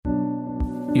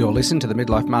You're listening to the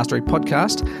Midlife Mastery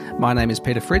Podcast. My name is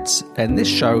Peter Fritz, and this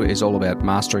show is all about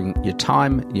mastering your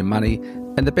time, your money,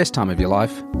 and the best time of your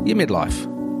life, your midlife.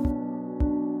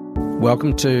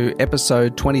 Welcome to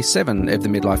episode 27 of the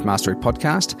Midlife Mastery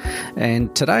Podcast,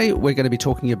 and today we're going to be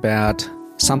talking about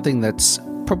something that's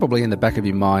probably in the back of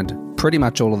your mind pretty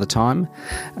much all of the time.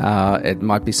 It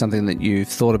might be something that you've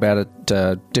thought about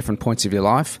at different points of your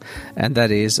life, and that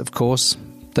is, of course,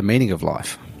 the meaning of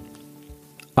life.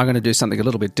 I'm going to do something a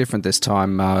little bit different this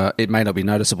time. It may not be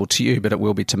noticeable to you, but it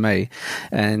will be to me.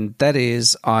 And that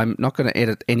is, I'm not going to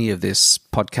edit any of this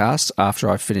podcast after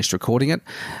I've finished recording it.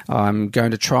 I'm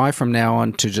going to try from now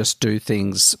on to just do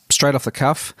things straight off the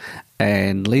cuff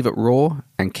and leave it raw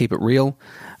and keep it real.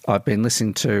 I've been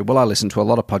listening to, I listen to a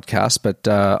lot of podcasts, but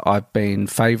I've been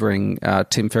favouring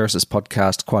Tim Ferriss's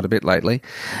podcast quite a bit lately.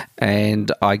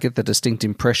 And I get the distinct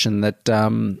impression that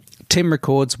Tim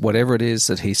records whatever it is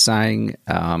that he's saying,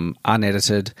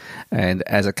 unedited, and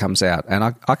as it comes out. And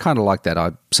I kind of like that.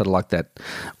 I sort of like that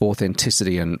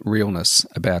authenticity and realness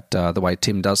about the way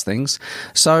Tim does things.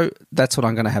 So that's what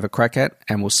I'm going to have a crack at,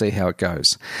 and we'll see how it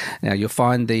goes. Now, you'll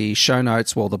find the show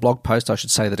notes, the blog post, I should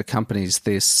say, that accompanies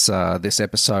this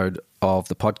episode of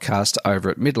the podcast over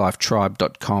at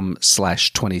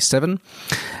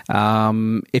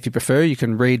midlifetribe.com/27. If you prefer, you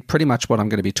can read pretty much what I'm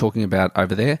going to be talking about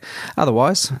over there.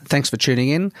 Otherwise, thanks for tuning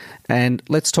in, and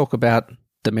let's talk about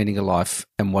the meaning of life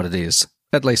and what it is,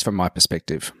 at least from my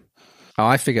perspective.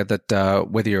 I figure that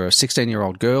whether you're a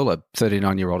 16-year-old girl, a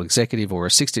 39-year-old executive, or a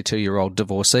 62-year-old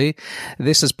divorcee,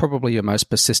 this is probably your most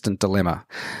persistent dilemma.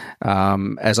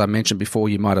 As I mentioned before,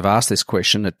 you might have asked this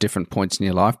question at different points in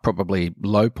your life, probably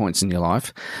low points in your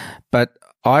life, but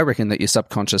I reckon that your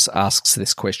subconscious asks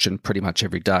this question pretty much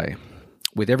every day.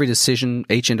 With every decision,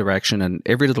 each interaction, and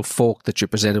every little fork that you're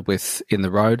presented with in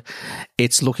the road,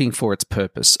 it's looking for its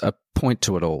purpose, a point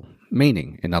to it all.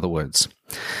 Meaning, in other words.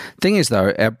 Thing is,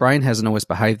 though, our brain hasn't always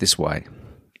behaved this way.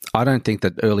 I don't think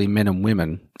that early men and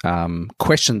women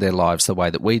questioned their lives the way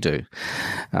that we do.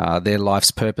 Their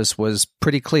life's purpose was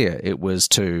pretty clear. It was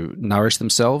to nourish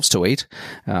themselves, to eat,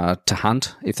 to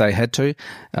hunt if they had to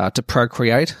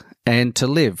procreate, and to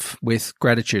live with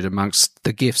gratitude amongst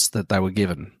the gifts that they were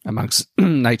given, amongst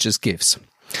nature's gifts.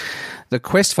 The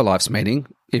quest for life's meaning,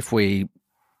 if we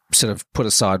sort of put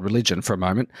aside religion for a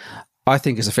moment, I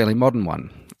think is a fairly modern one.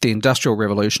 The Industrial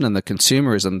Revolution and the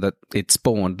consumerism that it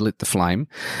spawned lit the flame,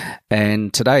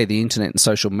 and today the internet and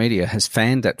social media has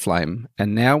fanned that flame,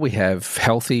 and now we have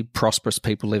healthy, prosperous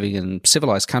people living in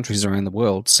civilized countries around the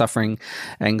world suffering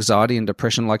anxiety and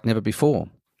depression like never before.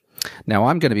 Now,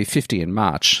 I'm going to be 50 in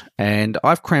March, and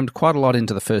I've crammed quite a lot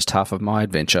into the first half of my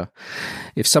adventure.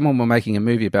 If someone were making a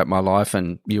movie about my life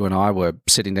and you and I were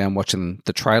sitting down watching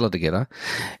the trailer together,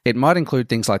 it might include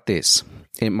things like this.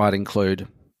 It might include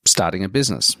starting a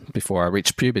business before I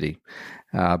reached puberty,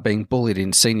 being bullied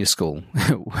in senior school,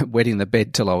 wetting the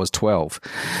bed till I was 12,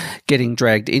 getting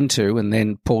dragged into and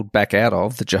then pulled back out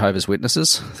of the Jehovah's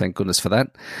Witnesses, thank goodness for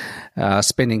that,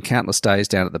 spending countless days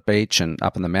down at the beach and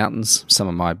up in the mountains. Some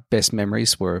of my best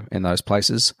memories were in those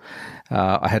places.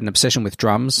 I had an obsession with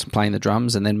drums, playing the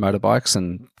drums, and then motorbikes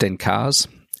and then cars.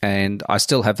 And I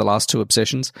still have the last two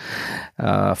obsessions.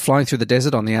 Flying through the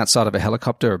desert on the outside of a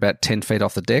helicopter about 10 feet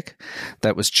off the deck.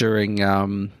 That was during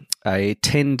a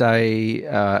 10-day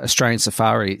Australian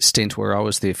safari stint where I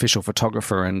was the official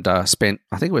photographer and spent,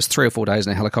 I think it was 3 or 4 days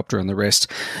in a helicopter and the rest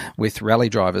with rally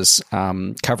drivers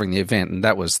covering the event, and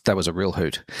that was a real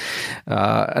hoot.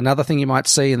 Another thing you might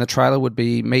see in the trailer would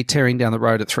be me tearing down the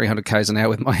road at 300 k's an hour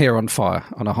with my hair on fire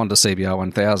on a Honda CBR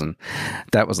 1000.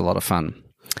 That was a lot of fun.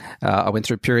 I went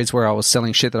through periods where I was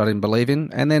selling shit that I didn't believe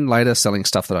in, and then later selling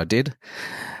stuff that I did.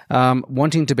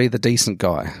 Wanting to be the decent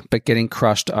guy, but getting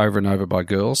crushed over and over by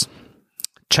girls.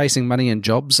 Chasing money in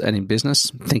jobs and in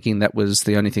business, thinking that was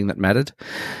the only thing that mattered.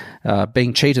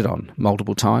 Being cheated on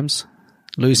multiple times.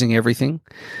 Losing everything,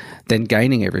 then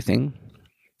gaining everything.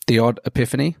 The odd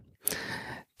epiphany.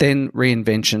 Then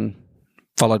reinvention,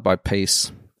 followed by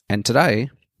peace. And today,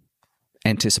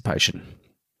 anticipation.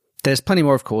 There's plenty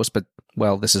more, of course, but,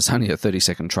 this is only a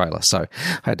 30-second trailer, so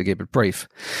I had to keep it brief.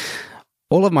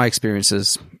 All of my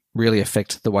experiences really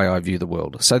affect the way I view the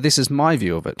world. So this is my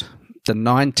view of it. The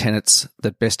 9 tenets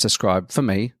that best describe, for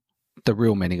me, the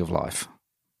real meaning of life.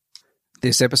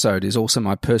 This episode is also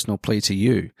my personal plea to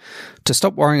you to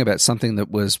stop worrying about something that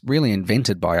was really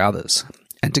invented by others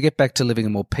and to get back to living a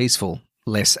more peaceful,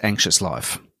 less anxious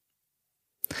life.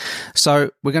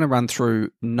 So we're going to run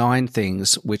through 9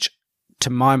 things which, to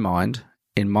my mind,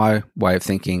 in my way of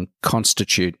thinking,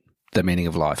 constitute the meaning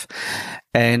of life.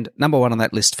 And number one on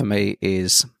that list for me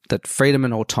is that freedom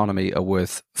and autonomy are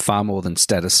worth far more than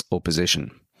status or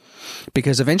position.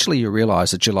 Because eventually you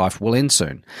realize that your life will end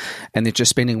soon and that you're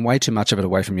spending way too much of it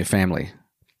away from your family.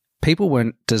 People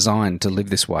weren't designed to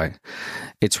live this way.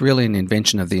 It's really an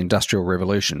invention of the Industrial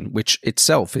Revolution, which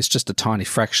itself is just a tiny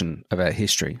fraction of our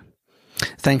history.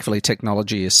 Thankfully,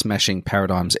 technology is smashing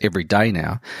paradigms every day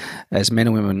now as men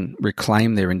and women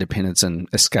reclaim their independence and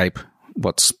escape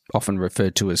what's often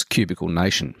referred to as cubicle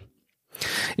nation.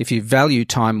 If you value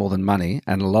time more than money,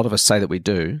 and a lot of us say that we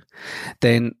do,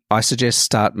 then I suggest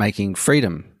start making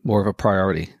freedom more of a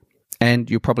priority, and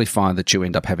you'll probably find that you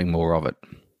end up having more of it.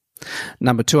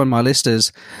 Number 2 on my list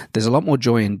is there's a lot more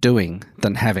joy in doing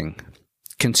than having.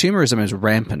 Consumerism is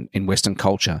rampant in Western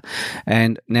culture,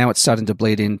 and now it's starting to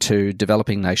bleed into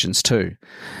developing nations too.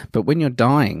 But when you're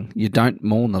dying, you don't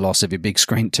mourn the loss of your big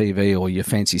screen TV or your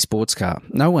fancy sports car.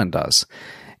 No one does.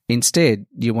 Instead,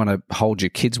 you want to hold your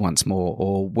kids once more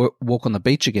or walk on the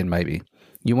beach again maybe.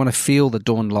 You want to feel the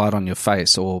dawn light on your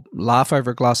face or laugh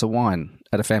over a glass of wine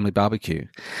at a family barbecue.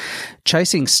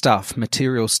 Chasing stuff,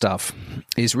 material stuff,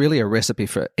 is really a recipe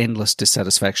for endless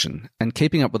dissatisfaction, and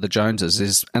keeping up with the Joneses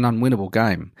is an unwinnable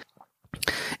game.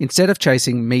 Instead of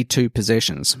chasing Me Too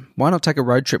possessions, why not take a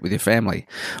road trip with your family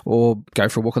or go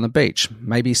for a walk on the beach,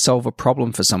 maybe solve a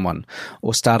problem for someone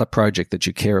or start a project that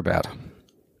you care about.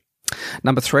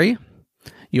 Number 3,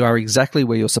 you are exactly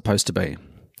where you're supposed to be.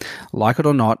 Like it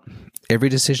or not, every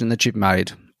decision that you've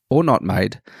made or not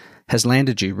made has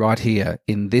landed you right here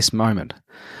in this moment.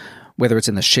 Whether it's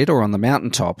in the shed or on the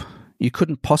mountaintop, you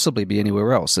couldn't possibly be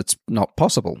anywhere else. It's not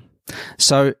possible.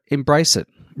 So embrace it,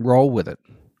 roll with it,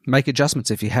 make adjustments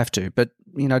if you have to, but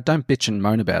don't bitch and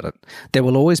moan about it. There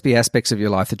will always be aspects of your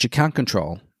life that you can't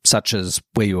control, such as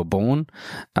where you were born,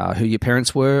 who your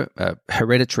parents were,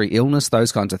 hereditary illness,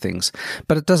 those kinds of things.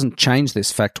 But it doesn't change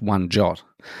this fact one jot.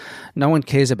 No one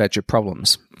cares about your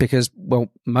problems because, well,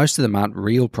 most of them aren't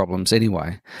real problems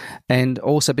anyway, and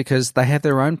also because they have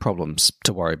their own problems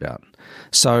to worry about.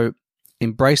 So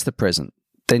embrace the present,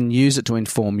 then use it to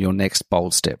inform your next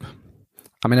bold step.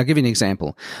 I'll give you an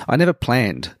example. I never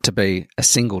planned to be a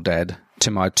single dad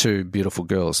to my 2 beautiful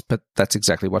girls, but that's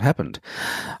exactly what happened.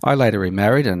 I later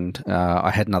remarried and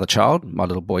I had another child, my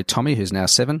little boy Tommy, who's now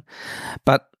 7,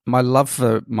 but my love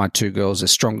for my 2 girls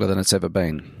is stronger than it's ever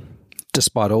been.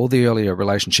 Despite all the earlier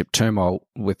relationship turmoil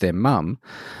with their mum,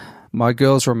 my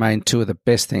girls remain 2 of the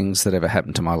best things that ever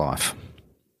happened to my life.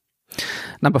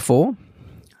 Number 4,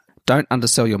 don't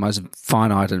undersell your most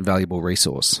finite and valuable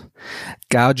resource.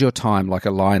 Guard your time like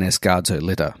a lioness guards her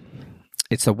litter.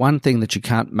 It's the one thing that you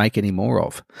can't make any more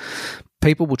of.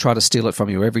 People will try to steal it from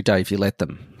you every day if you let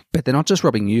them. But they're not just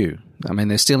robbing you.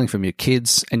 They're stealing from your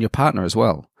kids and your partner as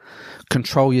well.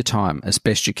 Control your time as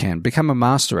best you can. Become a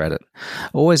master at it.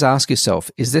 Always ask yourself,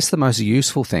 is this the most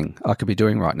useful thing I could be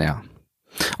doing right now?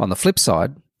 On the flip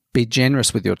side, be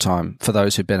generous with your time for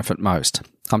those who benefit most.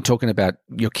 I'm talking about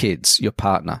your kids, your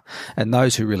partner, and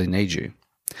those who really need you.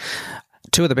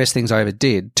 2 of the best things I ever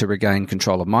did to regain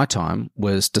control of my time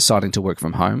was deciding to work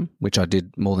from home, which I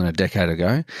did more than a decade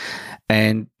ago,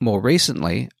 and more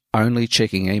recently, only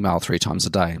checking email 3 times a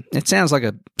day. It sounds like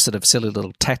a sort of silly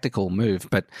little tactical move,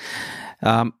 but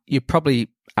you probably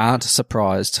aren't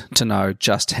surprised to know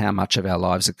just how much of our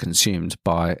lives are consumed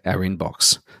by our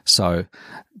inbox. So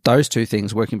those 2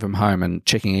 things, working from home and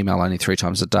checking email only 3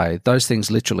 times a day, those things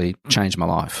literally changed my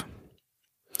life.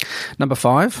 Number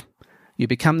 5, you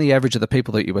become the average of the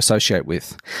people that you associate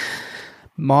with.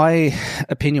 My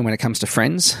opinion when it comes to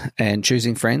friends and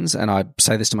choosing friends, and I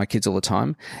say this to my kids all the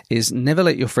time, is never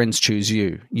let your friends choose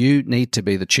you. You need to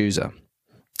be the chooser.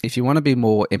 If you want to be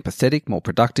more empathetic, more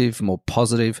productive, more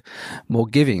positive, more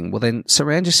giving, well then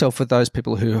surround yourself with those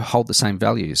people who hold the same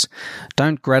values.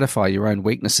 Don't gratify your own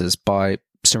weaknesses by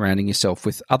surrounding yourself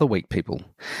with other weak people.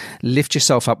 Lift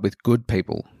yourself up with good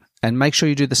people and make sure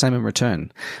you do the same in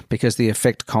return because the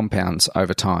effect compounds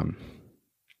over time.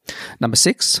 Number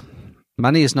 6,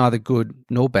 money is neither good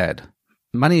nor bad.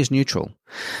 Money is neutral.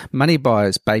 Money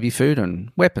buys baby food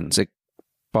and weapons. It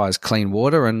buys clean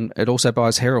water and it also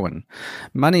buys heroin.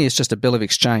 Money is just a bill of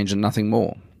exchange and nothing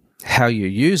more. How you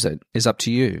use it is up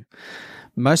to you.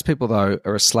 Most people, though,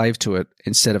 are a slave to it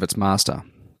instead of its master.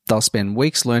 They'll spend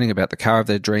weeks learning about the car of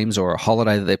their dreams or a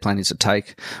holiday that they're planning to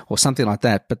take or something like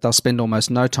that, but they'll spend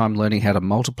almost no time learning how to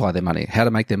multiply their money, how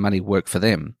to make their money work for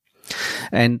them.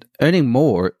 And earning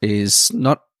more is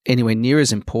not anywhere near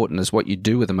as important as what you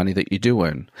do with the money that you do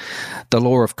earn. The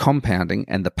law of compounding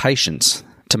and the patience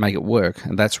to make it work,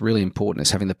 and that's really important,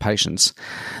 is having the patience.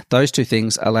 Those two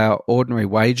things allow ordinary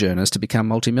wage earners to become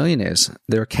multimillionaires.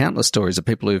 There are countless stories of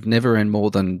people who've never earned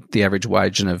more than the average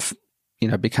wage and have,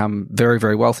 become very,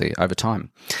 very wealthy over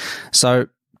time. So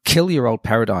kill your old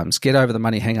paradigms, get over the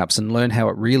money hang-ups and learn how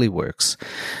it really works.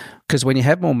 Because when you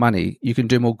have more money, you can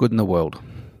do more good in the world.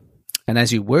 And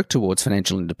as you work towards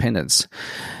financial independence,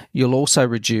 you'll also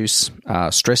reduce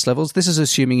stress levels. This is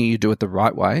assuming you do it the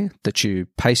right way, that you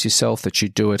pace yourself, that you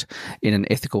do it in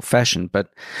an ethical fashion.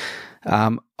 But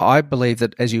I believe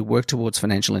that as you work towards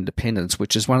financial independence,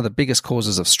 which is one of the biggest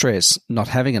causes of stress, not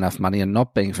having enough money and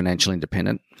not being financially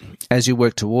independent, as you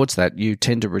work towards that, you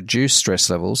tend to reduce stress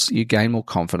levels, you gain more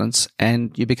confidence,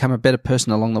 and you become a better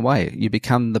person along the way. You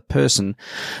become the person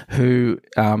who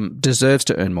deserves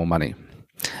to earn more money.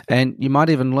 And you might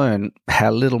even learn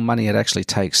how little money it actually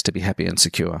takes to be happy and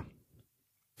secure.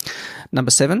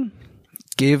 Number 7,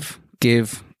 give,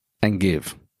 and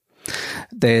give.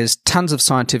 There's tons of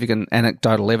scientific and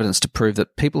anecdotal evidence to prove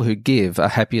that people who give are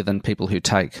happier than people who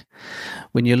take.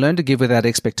 When you learn to give without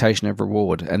expectation of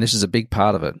reward, and this is a big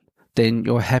part of it, then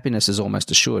your happiness is almost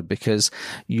assured, because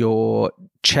your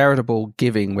charitable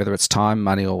giving, whether it's time,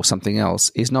 money, or something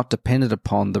else, is not dependent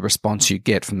upon the response you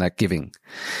get from that giving.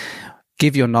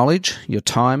 Give your knowledge, your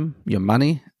time, your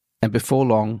money, and before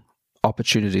long,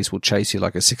 opportunities will chase you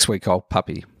like a 6-week-old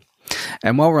puppy.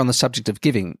 And while we're on the subject of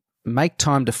giving, make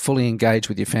time to fully engage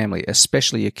with your family,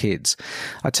 especially your kids.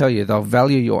 I tell you, they'll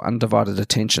value your undivided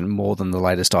attention more than the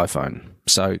latest iPhone.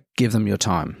 So give them your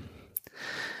time.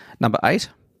 Number 8,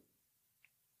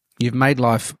 you've made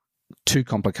life too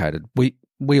complicated. We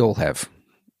all have.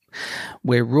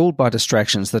 We're ruled by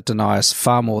distractions that deny us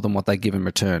far more than what they give in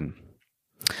return.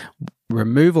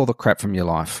 Remove all the crap from your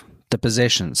life, the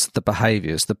possessions, the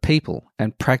behaviours, the people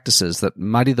and practices that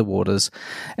muddy the waters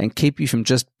and keep you from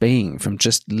just being, from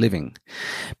just living.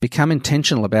 Become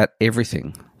intentional about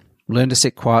everything. Learn to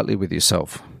sit quietly with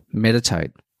yourself,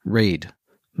 meditate, read,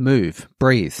 move,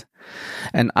 breathe,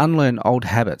 and unlearn old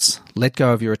habits. Let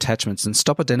go of your attachments and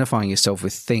stop identifying yourself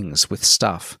with things, with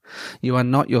stuff. You are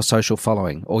not your social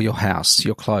following, or your house,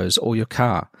 your clothes, or your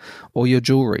car, or your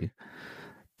jewellery.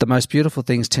 The most beautiful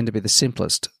things tend to be the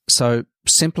simplest, so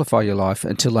simplify your life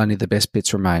until only the best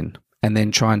bits remain, and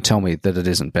then try and tell me that it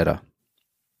isn't better.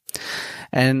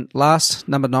 And last,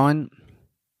 number 9,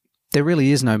 there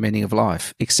really is no meaning of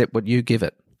life except what you give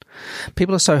it.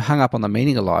 People are so hung up on the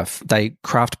meaning of life, they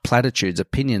craft platitudes,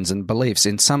 opinions, and beliefs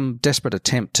in some desperate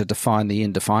attempt to define the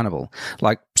indefinable,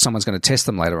 like someone's going to test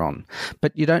them later on.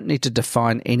 But you don't need to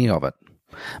define any of it.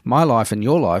 My life and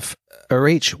your life are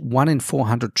each 1 in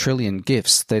 400 trillion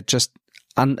gifts. They're just,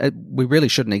 we really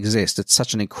shouldn't exist. It's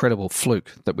such an incredible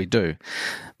fluke that we do.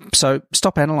 So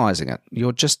stop analysing it.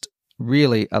 You're just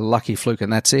really a lucky fluke,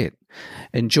 and that's it.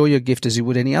 Enjoy your gift as you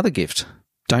would any other gift.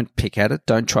 Don't pick at it.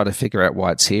 Don't try to figure out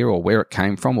why it's here or where it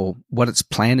came from or what its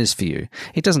plan is for you.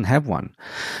 It doesn't have one.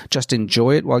 Just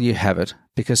enjoy it while you have it,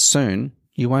 because soon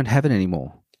you won't have it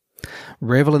anymore.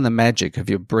 Revel in the magic of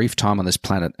your brief time on this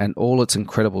planet and all its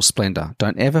incredible splendor.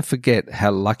 Don't ever forget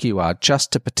how lucky you are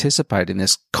just to participate in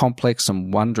this complex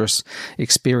and wondrous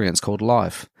experience called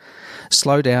life.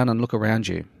 Slow down and look around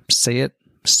you. See it,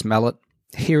 smell it,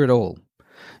 hear it all.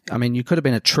 I mean, you could have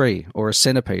been a tree or a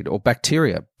centipede or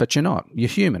bacteria, but you're not. You're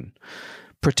human.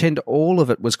 Pretend all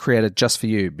of it was created just for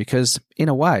you, because in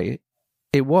a way,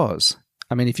 it was.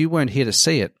 I mean, if you weren't here to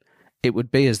see it, it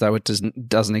would be as though it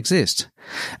doesn't exist.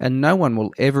 And no one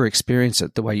will ever experience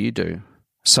it the way you do.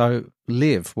 So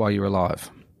live while you're alive.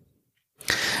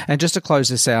 And just to close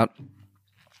this out,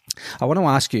 I want to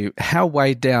ask you, how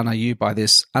weighed down are you by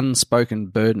this unspoken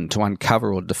burden to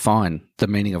uncover or define the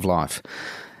meaning of life?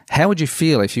 How would you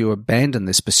feel if you abandoned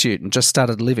this pursuit and just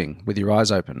started living with your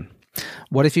eyes open?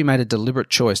 What if you made a deliberate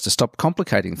choice to stop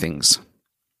complicating things?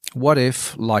 What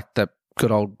if, like the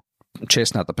good old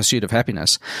chestnut, the pursuit of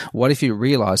happiness, what if you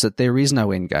realize that there is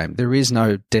no end game, there is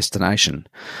no destination?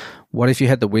 What if you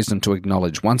had the wisdom to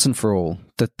acknowledge once and for all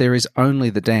that there is only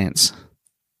the dance?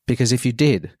 Because if you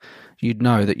did, you'd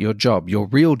know that your job, your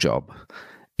real job,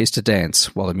 is to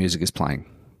dance while the music is playing.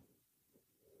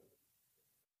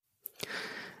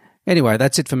 Anyway,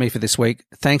 that's it for me for this week.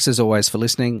 Thanks as always for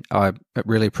listening. I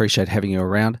really appreciate having you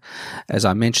around. As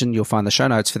I mentioned, you'll find the show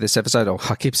notes for this episode, or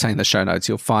I keep saying the show notes,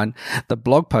 you'll find the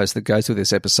blog post that goes with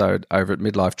this episode over at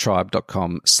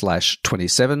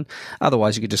midlifetribe.com/27.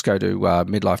 Otherwise, you could just go to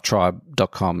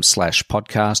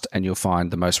midlifetribe.com/podcast and you'll find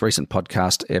the most recent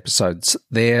podcast episodes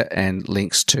there and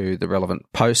links to the relevant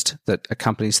post that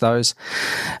accompanies those.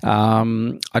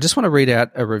 I just want to read out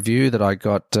a review that I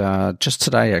got just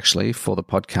today, actually, for the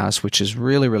podcast. advice, which is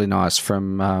really, really nice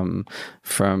from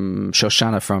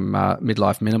Shoshana from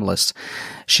Midlife Minimalist.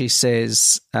 She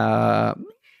says,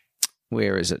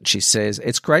 where is it? She says,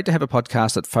 it's great to have a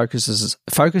podcast that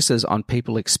focuses on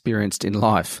people experienced in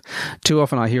life. Too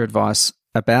often I hear advice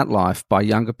about life by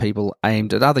younger people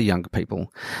aimed at other younger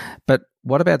people. But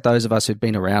what about those of us who've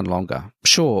been around longer?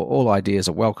 Sure, all ideas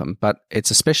are welcome, but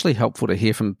it's especially helpful to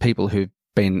hear from people who've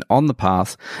been on the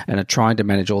path and are trying to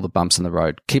manage all the bumps in the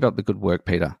road. Keep up the good work,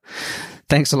 Peter.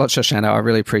 Thanks a lot, Shoshana. I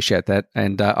really appreciate that.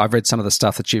 And I've read some of the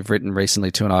stuff that you've written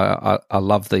recently too, and I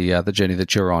love the journey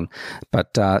that you're on.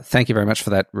 But thank you very much for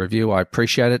that review. I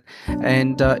appreciate it.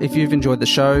 And if you've enjoyed the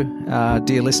show,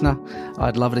 dear listener,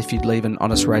 I'd love it if you'd leave an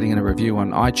honest rating and a review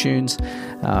on iTunes.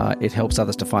 It helps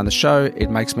others to find the show. It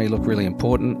makes me look really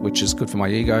important, which is good for my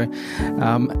ego.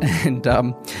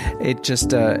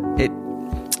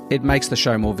 It makes the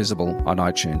show more visible on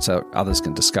iTunes so others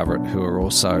can discover it who are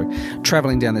also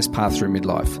traveling down this path through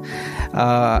midlife.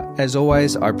 As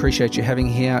always, I appreciate you having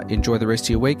here. Enjoy the rest of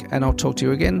your week, and I'll talk to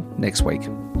you again next week.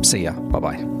 See ya.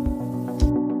 Bye-bye.